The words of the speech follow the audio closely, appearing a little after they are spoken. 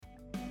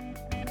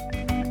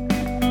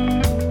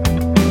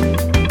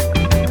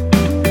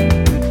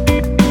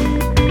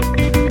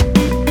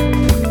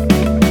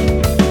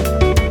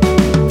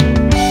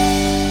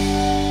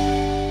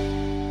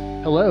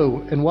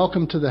and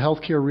welcome to the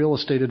Healthcare Real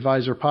Estate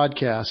Advisor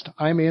podcast.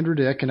 I'm Andrew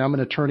Dick, and I'm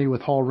an attorney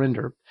with Hall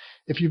Rinder.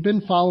 If you've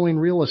been following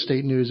real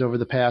estate news over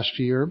the past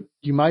year,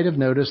 you might have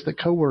noticed that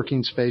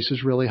co-working space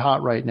is really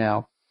hot right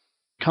now.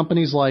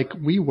 Companies like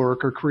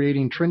WeWork are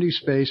creating trendy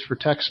space for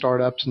tech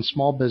startups and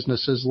small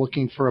businesses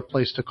looking for a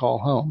place to call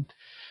home.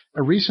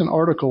 A recent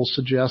article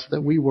suggests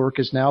that WeWork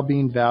is now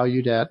being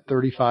valued at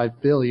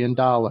 $35 billion.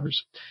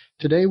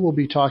 Today we'll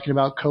be talking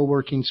about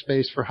co-working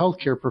space for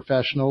healthcare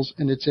professionals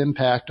and its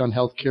impact on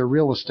healthcare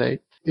real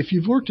estate. If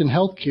you've worked in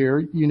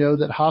healthcare, you know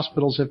that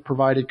hospitals have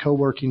provided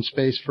co-working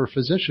space for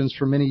physicians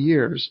for many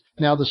years.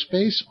 Now, the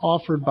space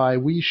offered by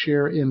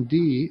WeShare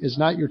MD is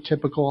not your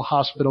typical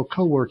hospital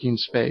co-working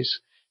space.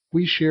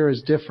 WeShare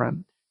is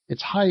different.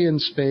 It's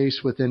high-end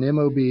space within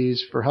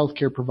MOBs for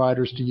healthcare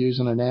providers to use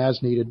on an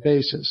as-needed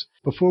basis.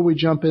 Before we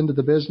jump into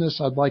the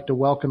business, I'd like to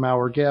welcome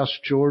our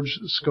guest, George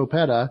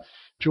Scopetta.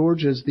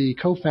 George is the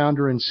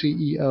co-founder and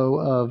CEO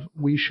of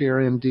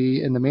WeShare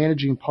MD and the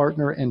managing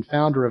partner and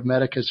founder of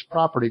Medicus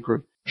Property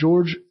Group.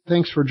 George,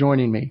 thanks for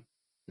joining me.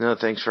 No,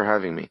 thanks for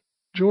having me.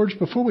 George,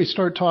 before we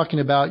start talking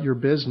about your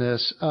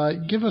business,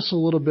 give us a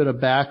little bit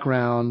of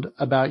background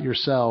about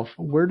yourself.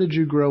 Where did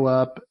you grow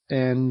up,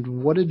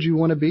 and what did you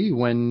want to be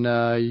when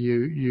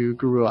you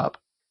grew up?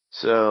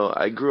 So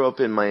I grew up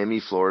in Miami,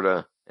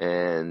 Florida,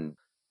 and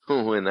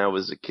when I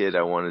was a kid,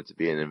 I wanted to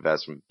be an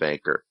investment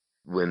banker.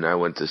 When I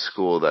went to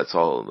school, that's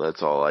all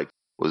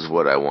was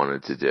what I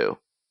wanted to do.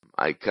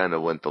 I kind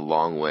of went the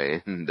long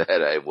way in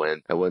that I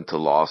went to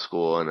law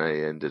school and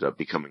I ended up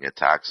becoming a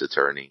tax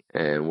attorney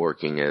and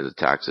working as a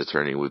tax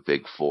attorney with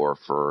Big Four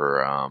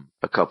for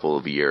a couple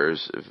of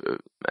years.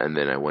 And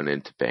then I went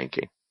into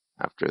banking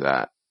after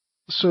that.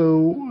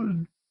 So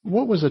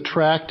what was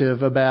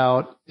attractive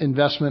about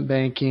investment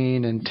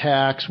banking and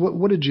tax?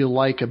 What did you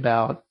like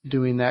about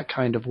doing that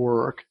kind of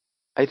work?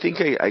 I think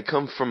I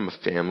come from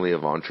a family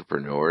of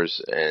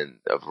entrepreneurs and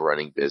of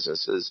running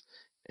businesses,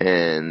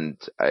 and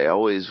I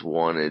always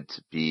wanted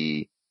to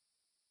be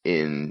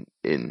in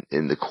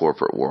the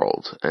corporate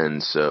world.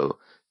 And so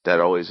that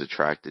always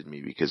attracted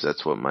me because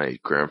that's what my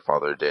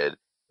grandfather did.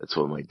 That's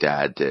what my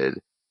dad did.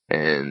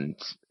 And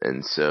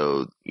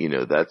so,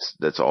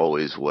 that's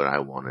always what I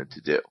wanted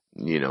to do,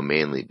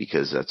 mainly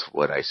because that's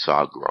what I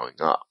saw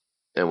growing up.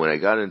 And when I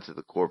got into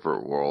the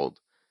corporate world,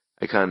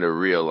 I kind of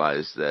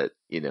realized that,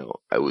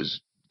 I was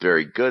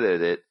very good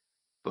at it,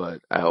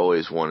 but I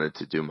always wanted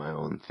to do my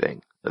own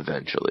thing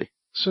eventually.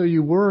 So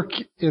you work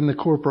in the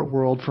corporate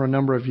world for a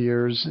number of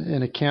years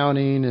in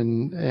accounting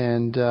and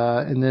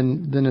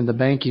then in the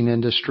banking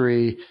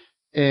industry.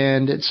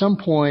 And at some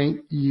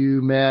point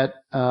you met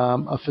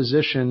a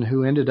physician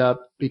who ended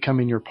up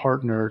becoming your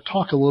partner.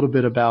 Talk a little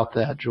bit about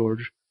that,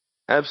 George.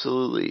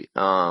 Absolutely.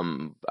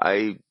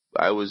 I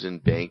was in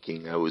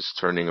banking. I was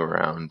turning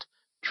around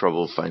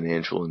troubled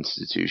financial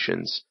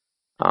institutions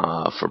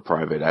for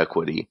private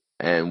equity,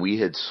 and we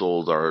had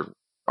sold our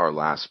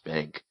last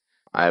bank.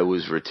 I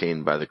was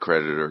retained by the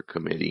creditor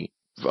committee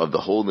of the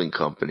holding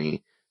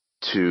company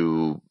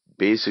to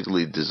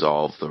basically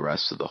dissolve the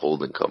rest of the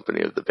holding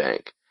company of the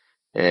bank.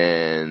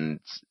 And,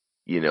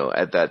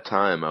 at that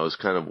time I was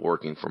kind of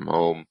working from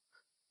home.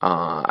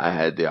 I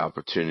had the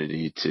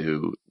opportunity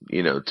to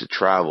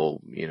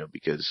travel,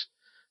 because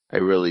I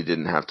really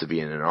didn't have to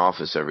be in an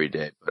office every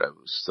day, but I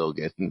was still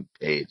getting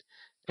paid.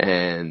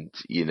 And,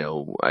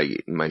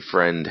 my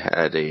friend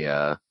had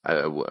I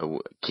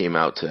came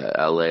out to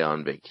LA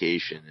on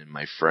vacation, and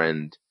my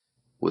friend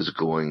was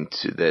going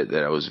to,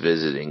 that I was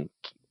visiting,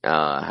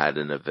 had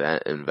an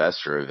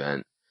investor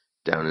event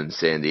down in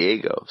San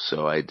Diego.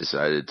 So I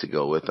decided to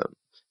go with him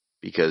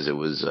because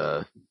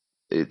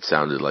it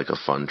sounded like a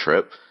fun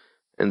trip.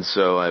 And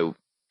so I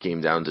came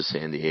down to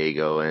San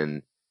Diego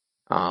and,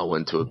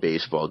 went to a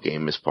baseball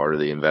game as part of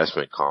the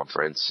investment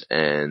conference,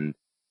 and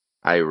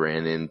I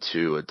ran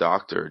into a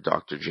doctor,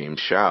 Dr. James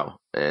Shao,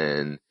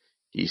 and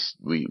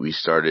we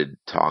started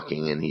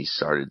talking, and he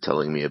started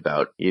telling me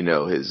about,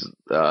 his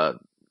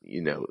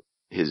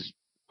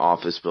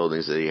office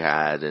buildings that he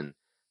had and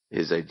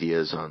his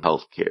ideas on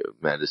healthcare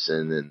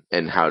medicine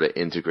and how to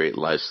integrate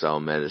lifestyle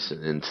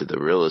medicine into the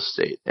real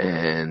estate.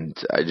 And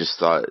I just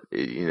thought,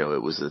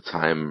 it was the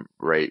time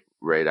right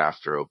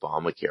after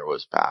Obamacare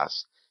was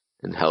passed,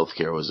 and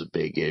healthcare was a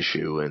big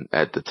issue and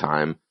at the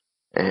time.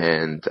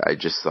 And I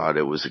just thought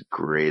it was a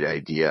great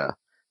idea.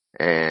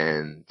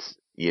 And,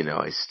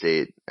 I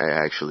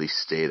actually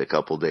stayed a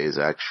couple days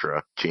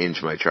extra,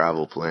 changed my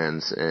travel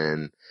plans,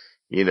 and,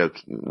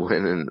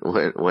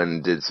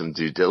 when did some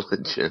due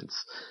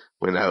diligence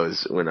when I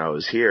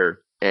was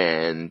here.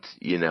 And,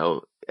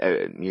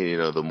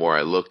 the more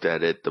I looked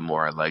at it, the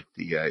more I liked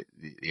the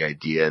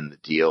idea and the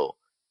deal.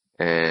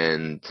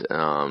 And,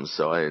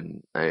 so I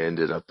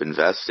ended up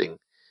investing,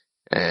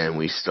 and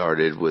we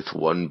started with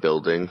one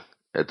building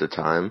at the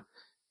time.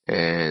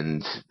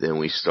 And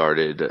then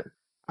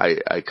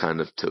I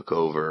kind of took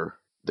over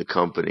the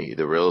company,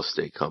 the real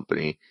estate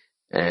company,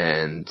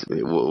 and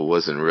it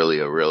wasn't really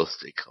a real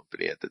estate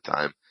company at the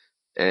time.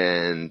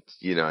 And,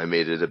 I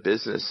made it a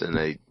business,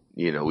 and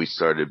we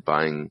started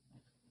buying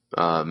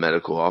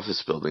medical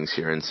office buildings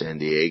here in San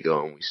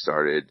Diego, and we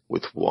started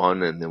with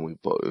one, and then we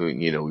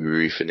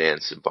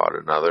refinanced and bought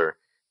another.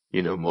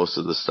 Most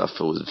of the stuff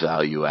was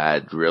value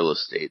add real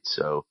estate.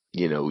 So,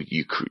 we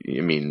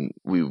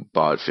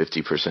bought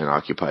 50%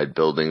 occupied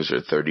buildings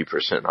or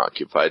 30%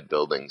 occupied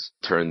buildings,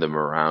 turned them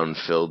around,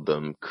 filled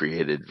them,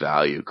 created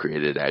value,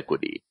 created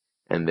equity,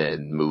 and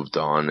then moved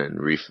on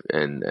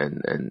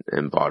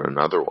and bought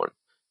another one.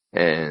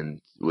 And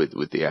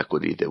with the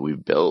equity that we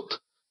built,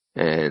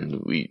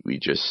 and we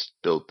just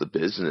built the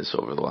business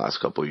over the last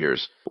couple of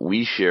years.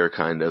 WeShare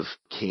kind of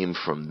came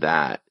from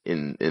that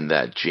in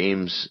that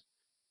James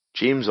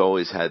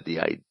always had the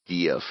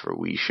idea for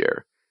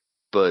WeShare,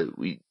 but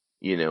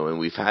and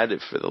we've had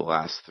it for the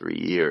last 3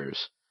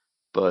 years,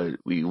 but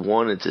we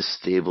wanted to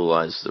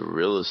stabilize the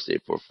real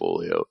estate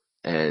portfolio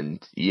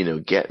and,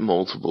 get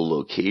multiple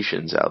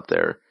locations out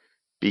there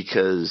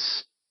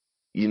because,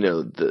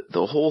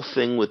 the whole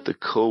thing with the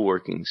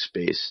co-working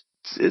space,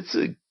 it's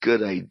a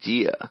good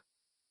idea,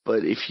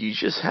 but if you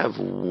just have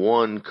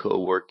one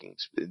co-working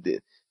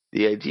space,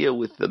 the idea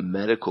with the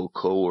medical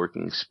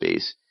co-working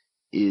space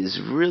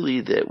is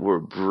really that we're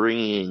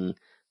bringing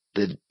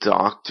the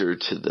doctor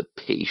to the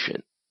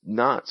patient,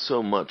 not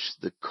so much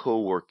the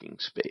co-working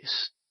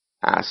space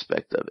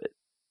aspect of it.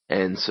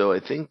 And so I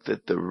think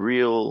that the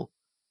real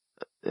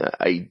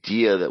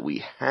idea that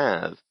we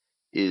have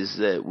is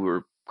that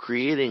we're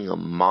creating a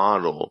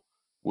model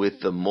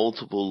with the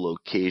multiple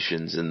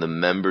locations and the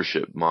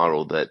membership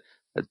model that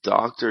a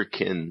doctor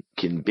can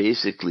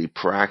basically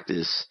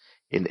practice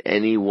in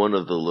any one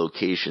of the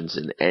locations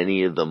in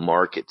any of the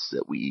markets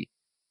that we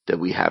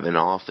have an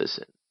office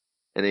in.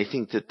 And I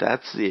think that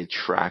that's the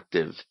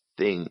attractive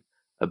thing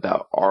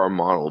about our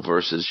model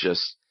versus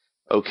just,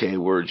 okay,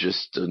 we're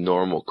just a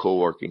normal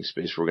co-working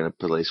space. We're going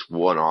to place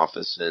one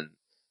office in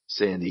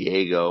San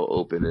Diego,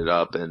 open it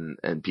up, and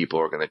people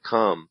are going to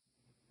come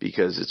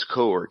because it's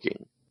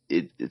co-working.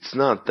 It's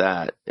not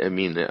that. I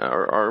mean,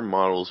 our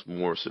model's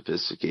more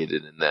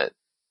sophisticated in that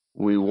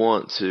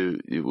what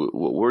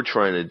we're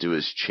trying to do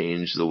is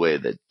change the way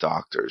that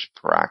doctors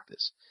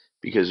practice.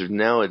 Because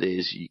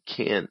nowadays you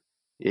can't,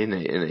 and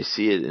I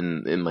see it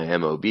in my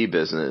MOB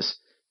business,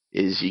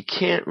 is you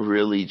can't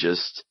really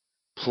just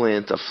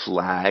plant a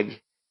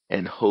flag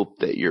and hope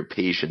that your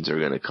patients are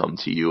going to come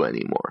to you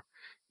anymore.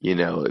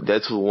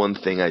 That's one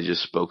thing I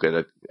just spoke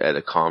at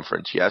a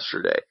conference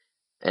yesterday.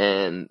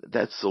 And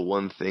that's the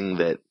one thing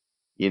that,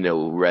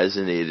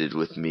 resonated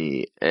with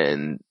me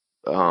and,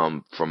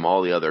 from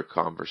all the other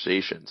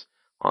conversations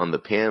on the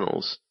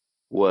panels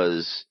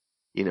was,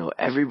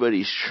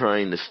 everybody's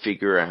trying to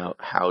figure out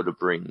how to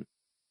bring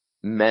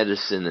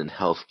medicine and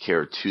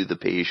healthcare to the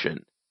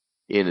patient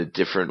in a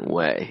different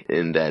way,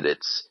 in that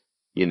it's,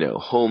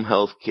 home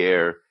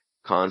healthcare,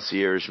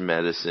 concierge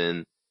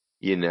medicine,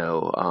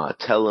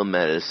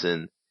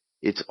 telemedicine.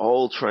 It's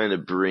all trying to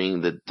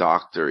bring the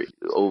doctor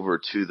over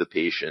to the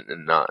patient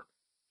and not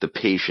the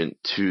patient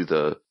to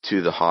the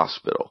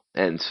hospital.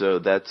 And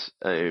so I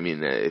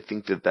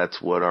think that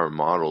that's what our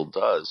model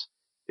does,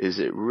 is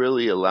it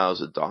really allows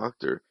a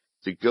doctor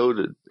to go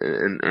to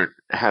and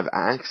have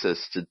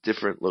access to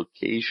different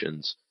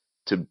locations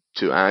to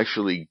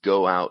actually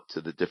go out to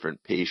the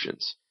different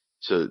patients.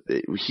 So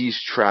he's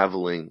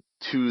traveling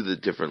to the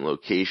different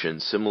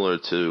locations, similar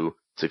to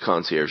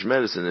concierge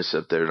medicine,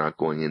 except they're not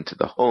going into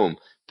the home.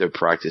 They're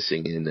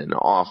practicing in an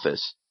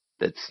office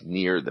that's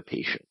near the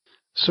patient.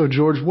 So,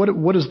 George,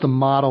 what does the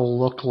model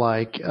look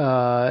like?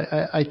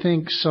 I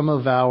think some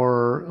of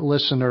our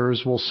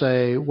listeners will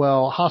say,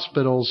 well,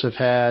 hospitals have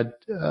had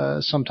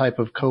some type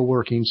of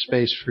co-working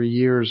space for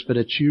years, but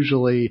it's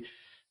usually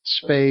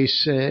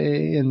space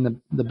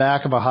in the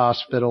back of a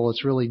hospital.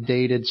 It's really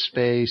dated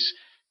space.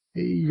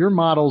 Your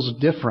model's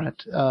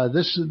different.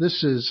 This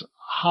is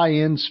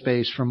high-end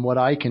space from what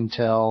I can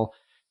tell,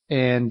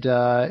 and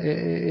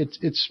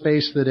it's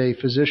space that a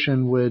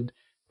physician would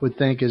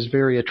think is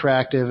very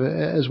attractive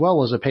as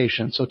well as a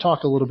patient. So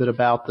talk a little bit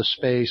about the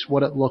space,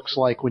 what it looks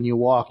like when you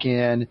walk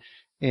in,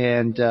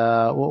 and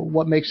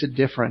what makes it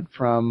different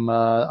from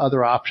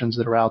other options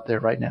that are out there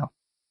right now.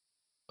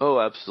 Oh,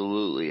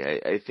 absolutely.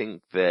 I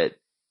think that,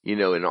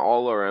 in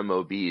all our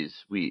MOBs,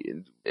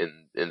 in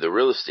the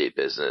real estate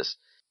business,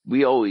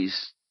 we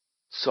always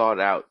sought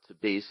out to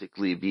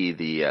basically be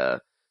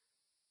the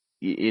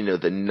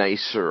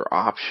nicer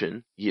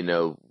option.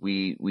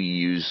 We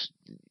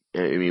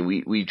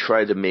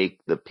try to make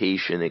the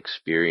patient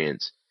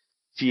experience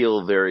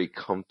feel very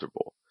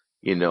comfortable.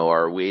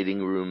 Our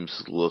waiting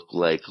rooms look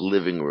like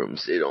living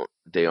rooms.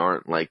 They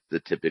aren't like the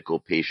typical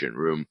patient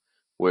room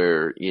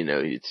where,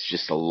 it's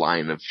just a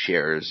line of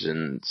chairs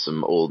and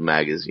some old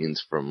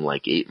magazines from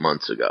like 8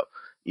 months ago.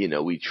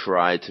 We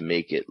try to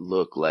make it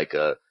look like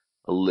a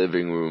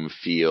living room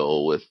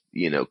feel with,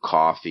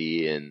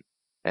 coffee and,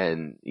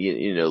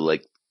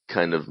 like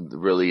kind of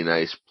really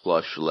nice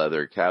plush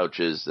leather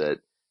couches that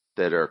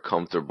are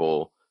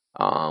comfortable.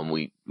 All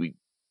the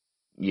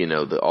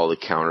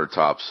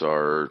countertops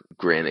are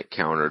granite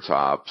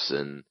countertops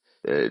and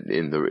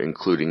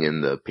including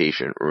in the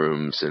patient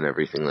rooms and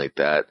everything like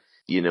that.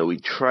 we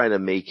try to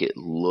make it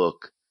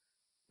look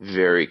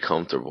very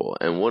comfortable.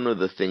 And one of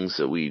the things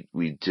that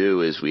we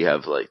do is we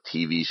have like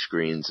TV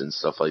screens and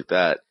stuff like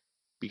that,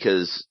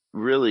 because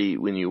really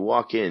when you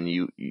walk in,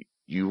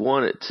 you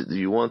want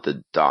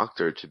the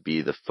doctor to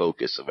be the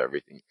focus of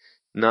everything,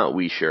 not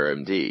WeShare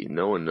MD.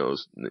 No one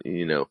knows,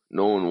 no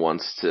one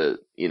wants to,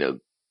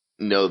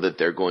 know that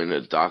they're going to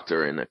a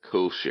doctor in a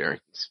co-sharing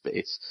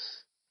space.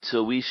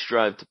 So we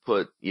strive to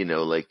put,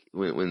 like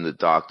when the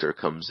doctor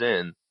comes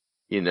in,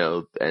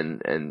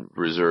 and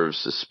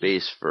reserves the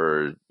space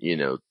for,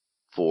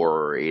 4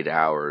 or 8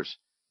 hours,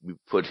 we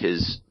put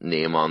his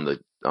name on the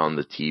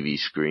TV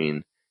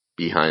screen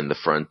behind the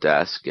front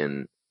desk,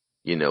 and,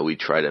 we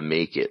try to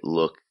make it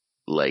look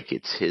like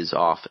it's his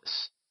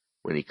office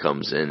when he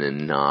comes in,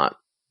 and not,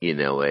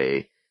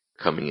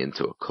 coming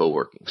into a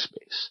co-working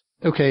space.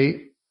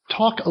 Okay.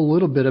 Talk a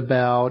little bit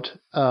about,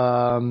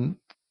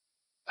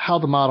 how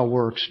the model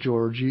works,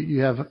 George.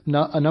 You have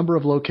a number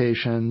of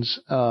locations.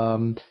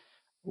 How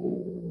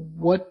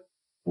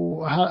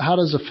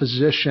does a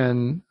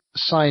physician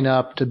sign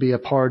up to be a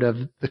part of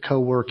the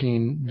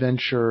co-working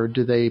venture?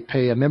 Do they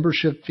pay a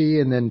membership fee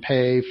and then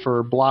pay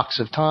for blocks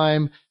of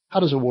time? How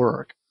does it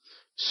work?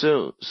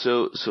 So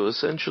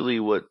essentially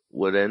what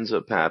ends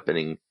up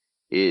happening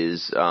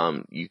is,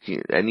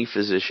 any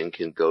physician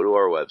can go to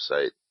our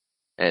website,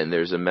 and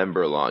there's a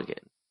member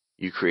login.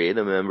 You create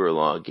a member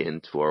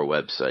login to our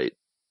website,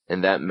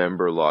 and that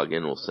member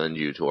login will send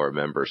you to our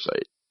member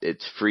site.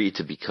 It's free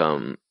to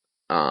become,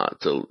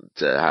 to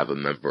have a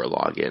member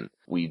login.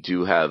 We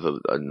do have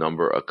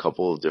a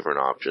couple of different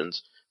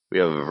options. We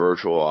have a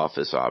virtual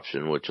office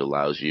option, which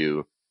allows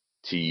you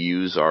to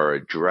use our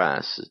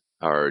addresses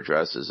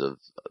of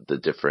the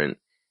different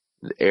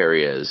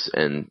areas,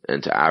 and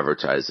to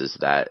advertise as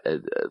that,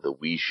 the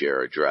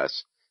WeShare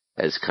address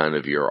as kind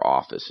of your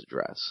office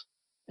address.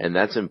 And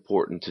that's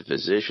important to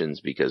physicians,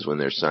 because when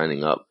they're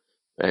signing up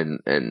and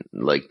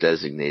like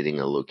designating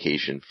a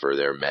location for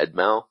their med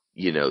mal,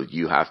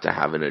 you have to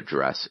have an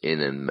address in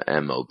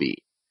an MOB.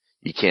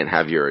 You can't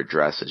have your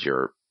address as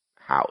your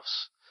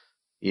house.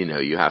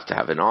 You have to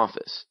have an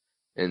office.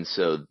 And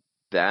so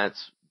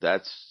that's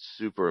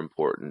super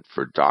important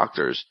for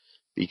doctors,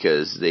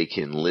 because they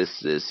can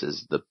list this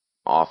as the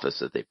office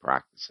that they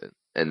practice in.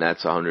 And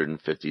that's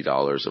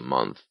 $150 a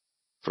month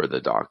for the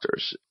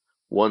doctors.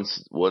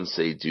 Once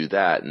they do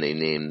that, and they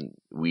name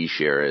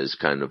WeShare as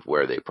kind of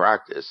where they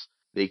practice,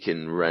 they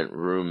can rent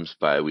rooms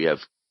we have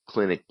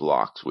clinic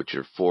blocks, which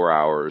are 4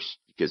 hours,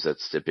 because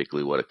that's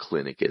typically what a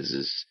clinic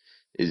is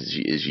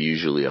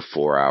usually a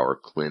 4-hour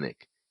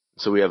clinic.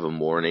 So we have a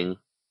morning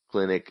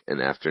clinic, an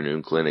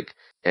afternoon clinic,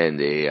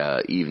 and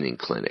a evening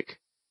clinic.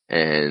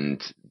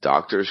 And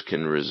doctors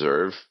can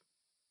reserve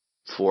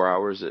 4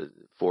 hours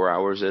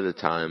at a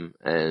time,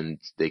 and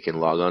they can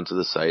log onto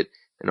the site,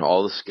 and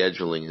all the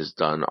scheduling is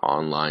done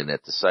online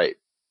at the site.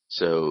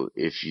 So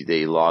if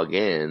they log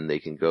in, they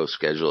can go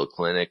schedule a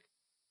clinic,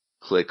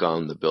 click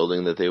on the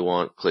building that they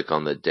want, click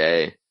on the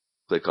day,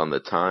 click on the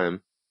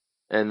time,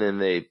 and then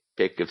they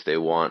pick if they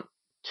want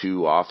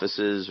 2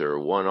 offices or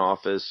 1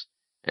 office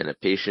and a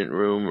patient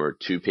room or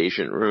 2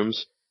 patient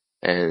rooms,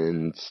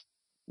 and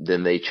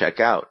then they check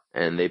out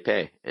and they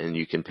pay, and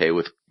you can pay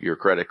with your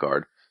credit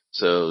card.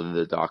 So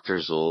the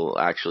doctors will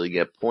actually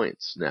get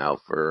points now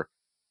for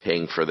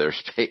paying for their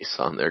space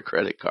on their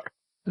credit card.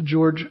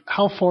 George,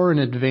 how far in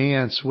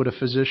advance would a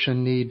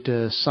physician need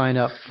to sign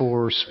up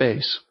for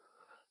space?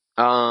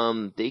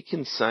 They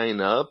can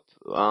sign up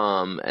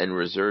and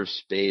reserve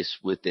space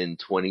within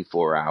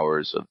 24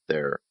 hours of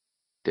their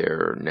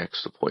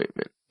next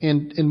appointment.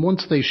 And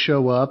once they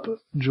show up,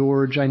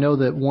 George, I know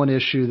that one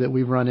issue that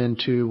we've run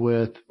into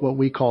with what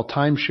we call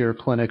timeshare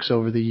clinics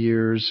over the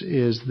years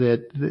is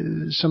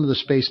that some of the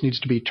space needs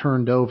to be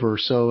turned over.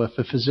 So if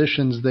a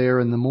physician's there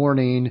in the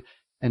morning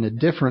and a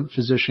different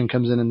physician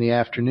comes in the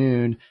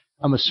afternoon,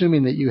 I'm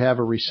assuming that you have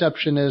a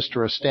receptionist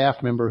or a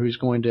staff member who's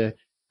going to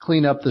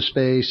clean up the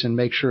space and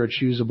make sure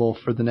it's usable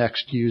for the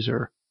next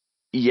user.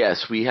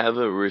 Yes, we have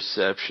a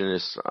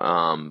receptionist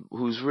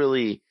who's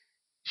really,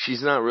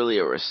 she's not really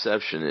a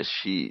receptionist.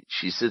 She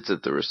sits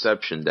at the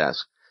reception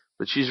desk,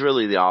 but she's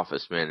really the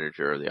office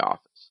manager of the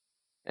office.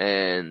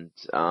 And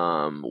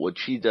what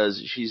she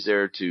does, she's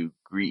there to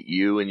greet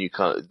you and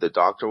the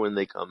doctor when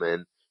they come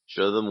in,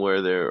 show them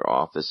where their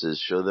office is,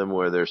 show them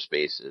where their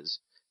space is,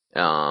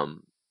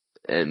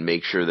 and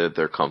make sure that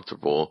they're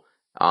comfortable.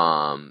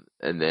 And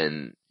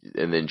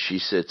then she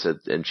sits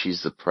and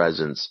she's the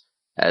presence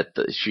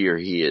she or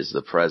he is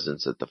the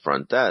presence at the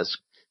front desk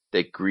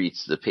that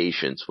greets the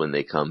patients when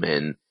they come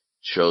in,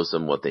 shows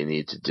them what they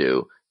need to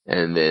do.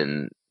 And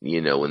then,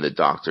 when the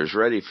doctor's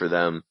ready for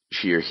them,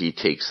 she or he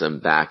takes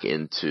them back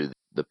into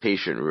the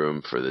patient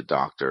room for the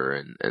doctor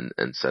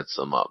and sets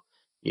them up.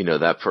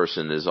 That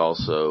person is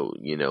also,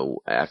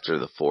 after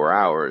the 4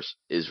 hours,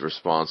 is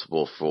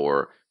responsible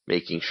for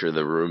making sure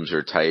the rooms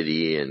are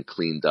tidy and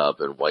cleaned up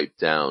and wiped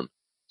down,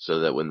 so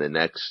that when the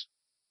next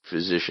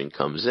physician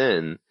comes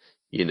in,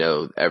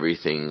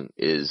 everything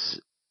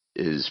is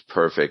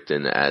perfect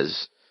and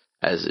as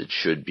it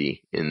should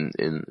be in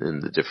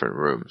the different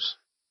rooms.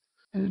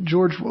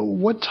 George,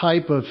 what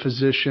type of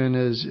physician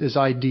is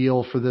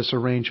ideal for this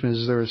arrangement?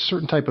 Is there a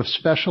certain type of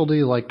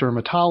specialty like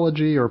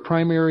dermatology or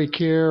primary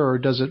care, or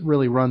does it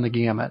really run the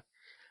gamut?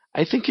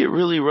 I think it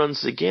really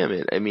runs the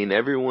gamut. I mean,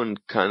 everyone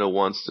kind of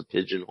wants to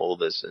pigeonhole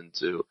this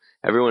into,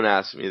 everyone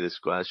asks me this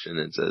question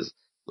and says,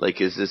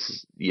 like, is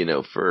this,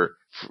 for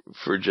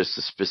just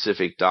the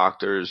specific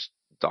doctor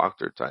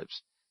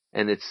types?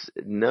 And it's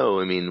no,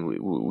 I mean,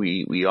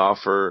 we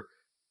offer,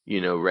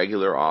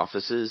 regular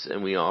offices,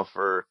 and we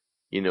offer,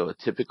 a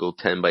typical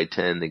 10 by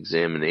 10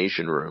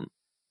 examination room.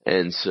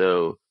 And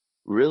so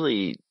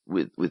really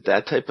with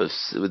the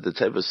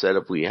type of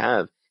setup we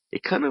have,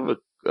 it kind of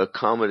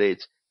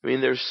accommodates. I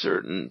mean, there's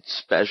certain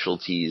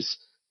specialties,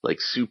 like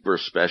super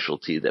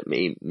specialty, that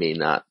may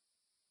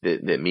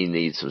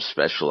need some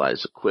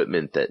specialized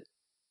equipment that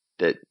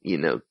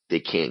they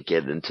can't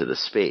get into the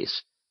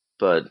space.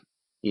 But,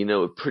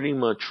 it pretty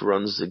much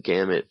runs the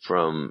gamut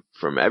from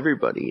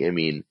everybody. I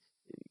mean,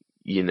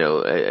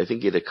 I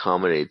think it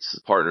accommodates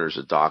partners,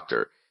 a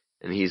doctor,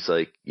 and he's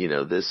like,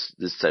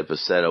 this type of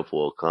setup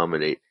will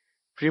accommodate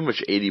pretty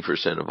much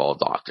 80% of all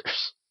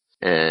doctors.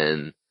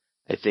 And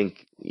I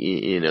think,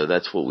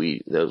 that's what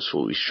we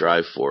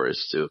strive for,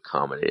 is to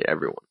accommodate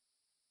everyone.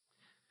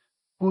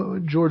 Well,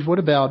 George, what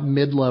about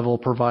mid-level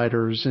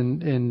providers?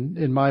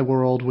 In my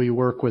world, we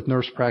work with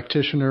nurse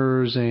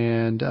practitioners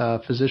and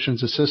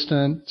physician's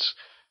assistants.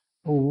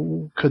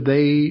 Could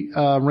they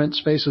rent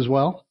space as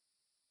well?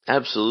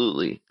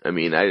 Absolutely. I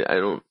mean, I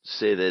don't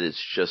say that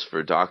it's just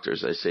for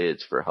doctors. I say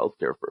it's for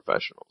healthcare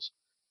professionals.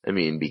 I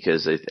mean,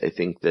 because I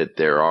think that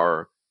there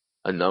are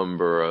a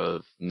number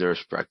of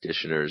nurse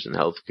practitioners and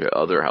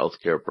other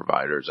healthcare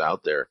providers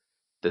out there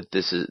that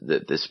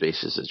this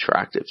space is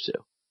attractive to.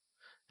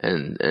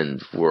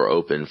 And we're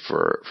open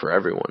for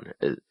everyone,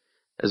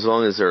 as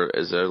long as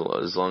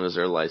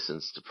they're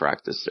licensed to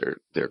practice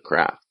their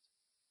craft,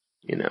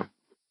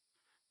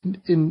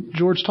 And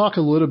George, talk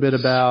a little bit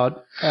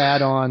about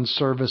add-on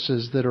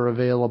services that are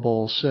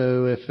available.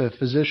 So if a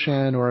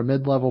physician or a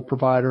mid-level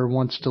provider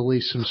wants to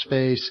lease some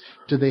space,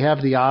 do they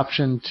have the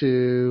option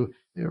to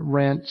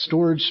rent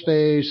storage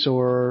space,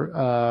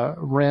 or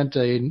rent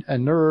a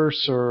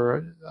nurse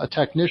or a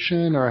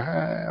technician,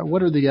 or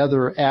what are the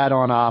other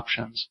add-on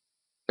options?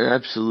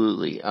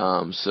 Absolutely.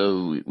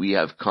 So we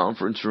have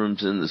conference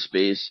rooms in the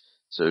space.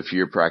 So if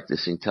you're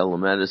practicing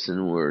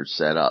telemedicine, we're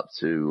set up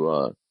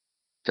to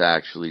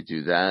actually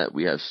do that.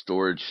 We have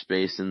storage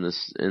space in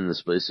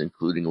this place,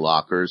 including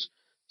lockers,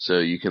 so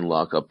you can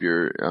lock up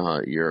your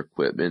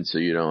equipment, so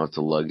you don't have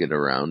to lug it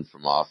around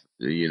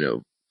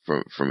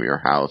from your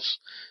house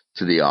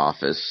to the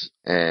office.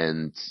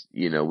 And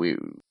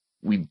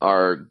we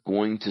are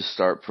going to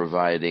start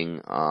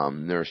providing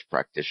nurse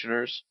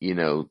practitioners,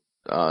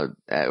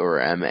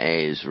 or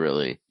MAs,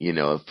 really,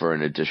 for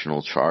an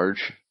additional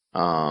charge,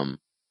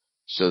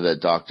 so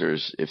that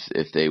doctors,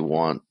 if they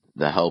want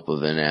the help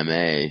of an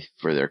MA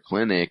for their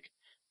clinic,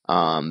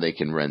 they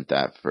can rent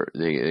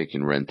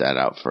that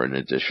out for an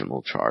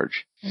additional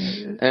charge.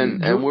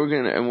 And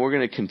we're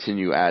gonna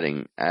continue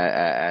adding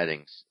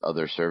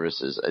other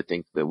services. I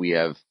think that we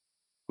have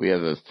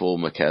a full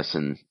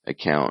McKesson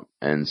account,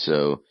 and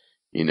so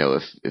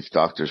if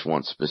doctors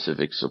want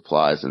specific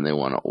supplies and they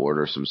want to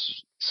order some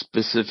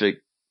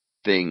specific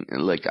thing,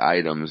 like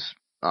items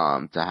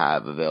to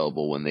have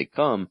available when they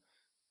come,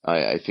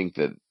 I think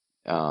that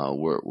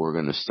we're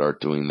going to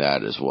start doing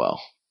that as well.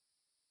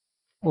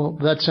 Well,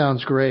 that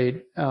sounds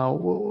great.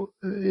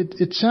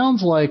 It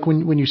sounds like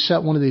when you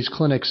set one of these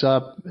clinics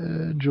up,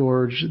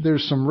 George,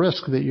 there's some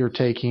risk that you're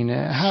taking.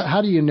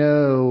 How do you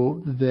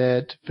know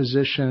that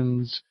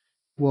physicians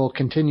will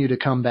continue to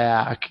come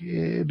back?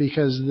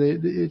 Because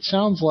it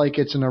sounds like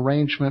it's an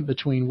arrangement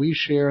between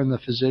WeShare and the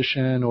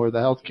physician or the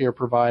healthcare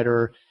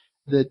provider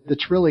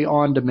that's really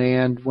on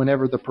demand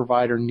whenever the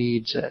provider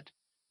needs it.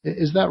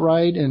 Is that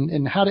right?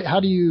 And how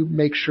do you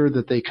make sure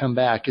that they come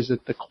back? Is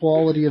it the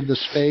quality of the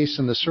space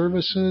and the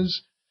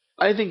services?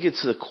 I think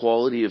it's the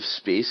quality of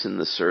space and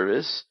the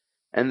service,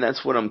 and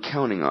that's what I'm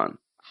counting on.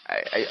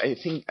 I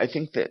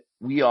think that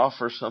we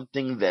offer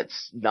something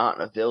that's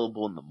not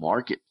available in the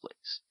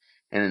marketplace,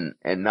 and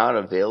not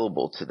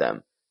available to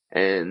them.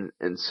 And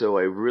so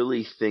I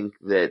really think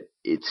that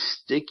it's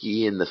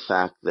sticky in the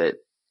fact that,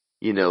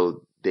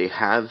 they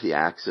have the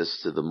access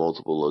to the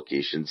multiple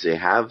locations. They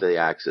have the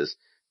access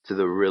to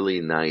the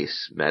really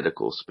nice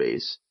medical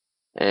space.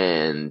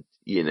 And,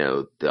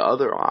 the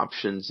other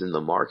options in the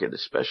market,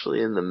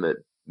 especially in the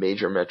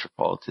major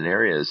metropolitan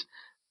areas,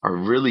 are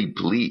really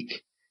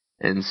bleak.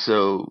 And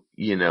so,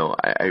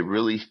 I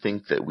really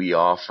think that we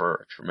offer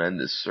a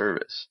tremendous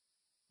service,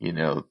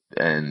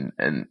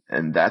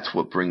 and that's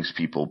what brings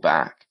people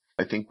back.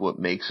 I think what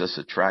makes us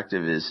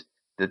attractive is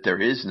that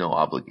there is no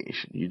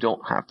obligation. You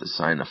don't have to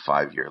sign a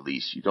 5-year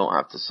lease. You don't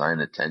have to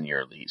sign a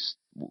 10-year lease,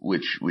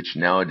 which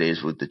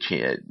nowadays with the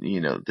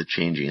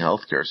changing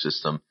healthcare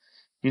system,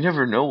 you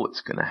never know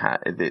what's going to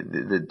happen.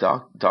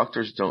 The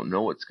doctors don't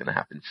know what's going to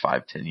happen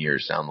 5-10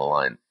 years down the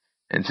line.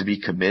 And to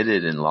be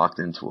committed and locked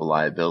into a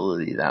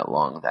liability that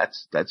long,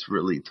 that's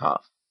really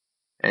tough.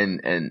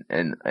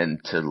 and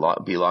to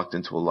be locked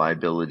into a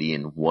liability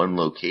in one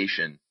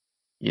location,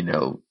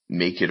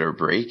 make it or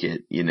break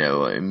it,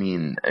 I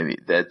mean,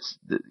 that's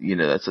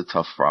a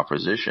tough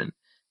proposition.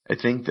 I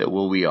think that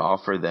what we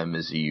offer them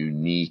is a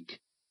unique,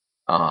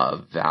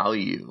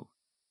 value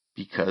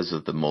because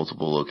of the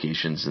multiple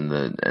locations and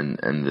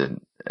the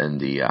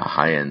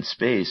high end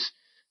space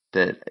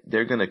that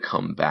they're going to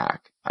come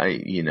back.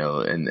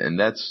 And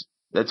that's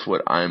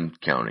what I'm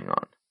counting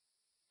on.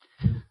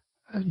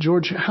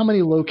 George, how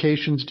many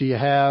locations do you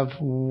have?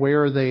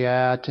 Where are they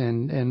at?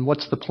 And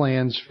what's the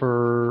plans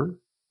for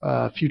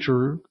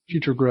future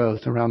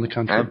growth around the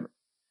country?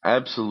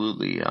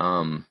 Absolutely.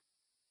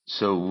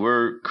 So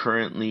we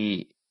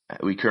currently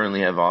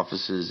have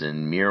offices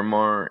in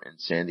Miramar and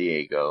San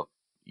Diego,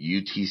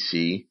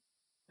 UTC,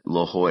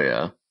 La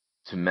Jolla,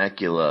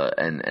 Temecula,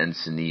 and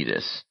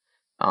Encinitas.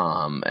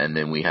 And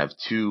then we have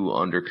 2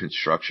 under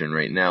construction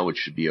right now, which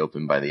should be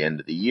open by the end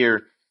of the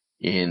year,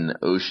 in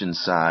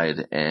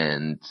Oceanside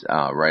and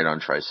right on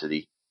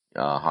Tri-City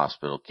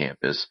Hospital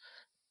campus,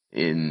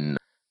 in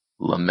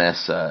La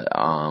Mesa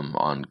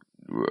on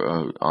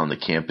the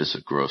campus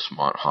of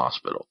Grossmont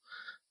Hospital.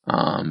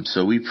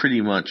 So we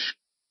pretty much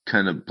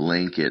kind of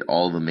blanket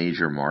all the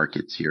major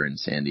markets here in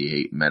San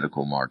Diego,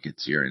 medical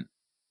markets here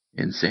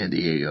in San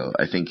Diego.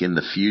 I think in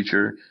the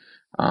future,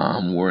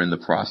 we're in the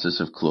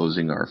process of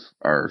closing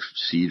our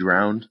seed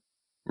round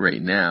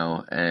right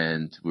now,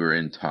 and we're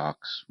in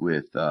talks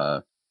with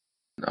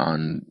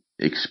on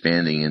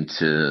expanding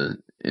into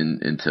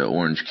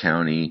Orange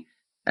County,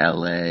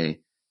 LA,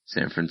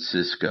 San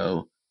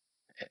Francisco,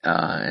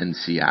 and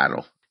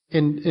Seattle.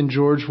 And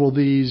George, will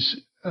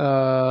these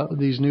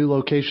new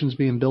locations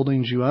be in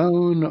buildings you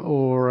own,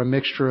 or a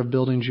mixture of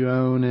buildings you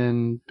own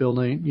and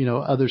building,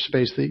 other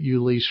space that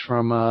you lease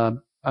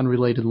from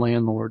unrelated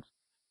landlords?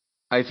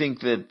 I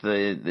think that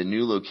the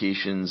new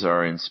locations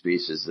are in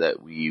spaces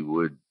that we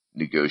would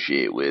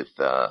negotiate with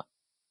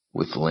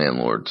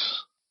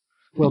landlords.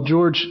 Well,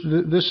 George,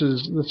 this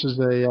is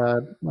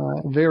a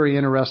very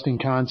interesting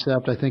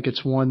concept. I think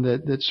it's one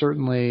that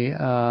certainly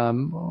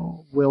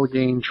will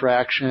gain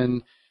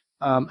traction.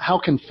 How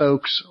can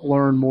folks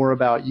learn more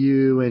about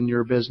you and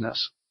your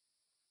business?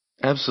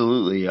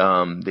 Absolutely.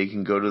 They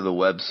can go to the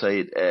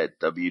website at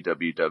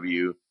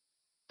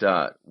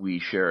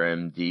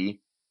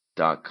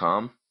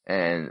www.WeShareMD.com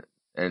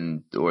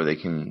or they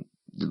can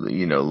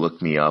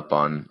look me up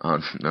on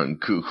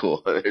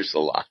Google. There's a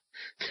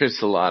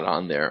lot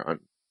on there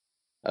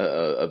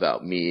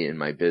about me and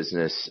my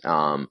business.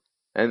 Or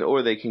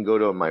they can go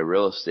to my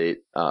real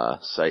estate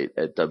site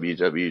at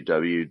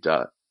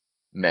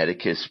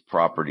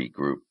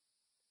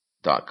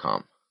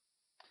www.medicuspropertygroup.com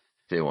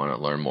if they want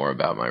to learn more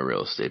about my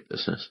real estate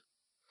business.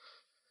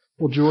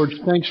 Well, George,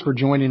 thanks for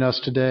joining us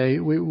today.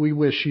 We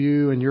wish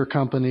you and your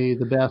company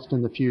the best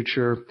in the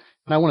future.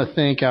 And I want to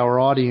thank our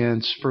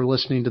audience for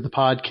listening to the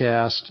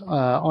podcast.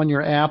 On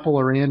your Apple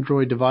or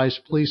Android device,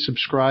 please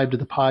subscribe to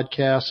the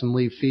podcast and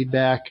leave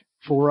feedback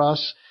for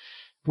us.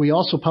 We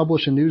also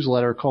publish a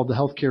newsletter called the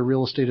Healthcare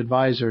Real Estate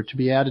Advisor. To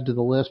be added to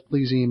the list,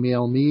 please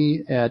email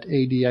me at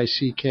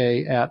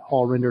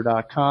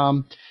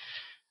adick@hallrender.com.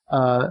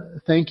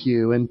 Thank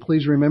you. And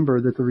please remember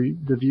that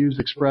the views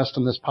expressed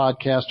on this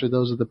podcast are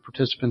those of the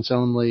participants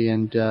only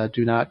and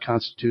do not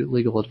constitute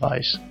legal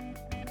advice.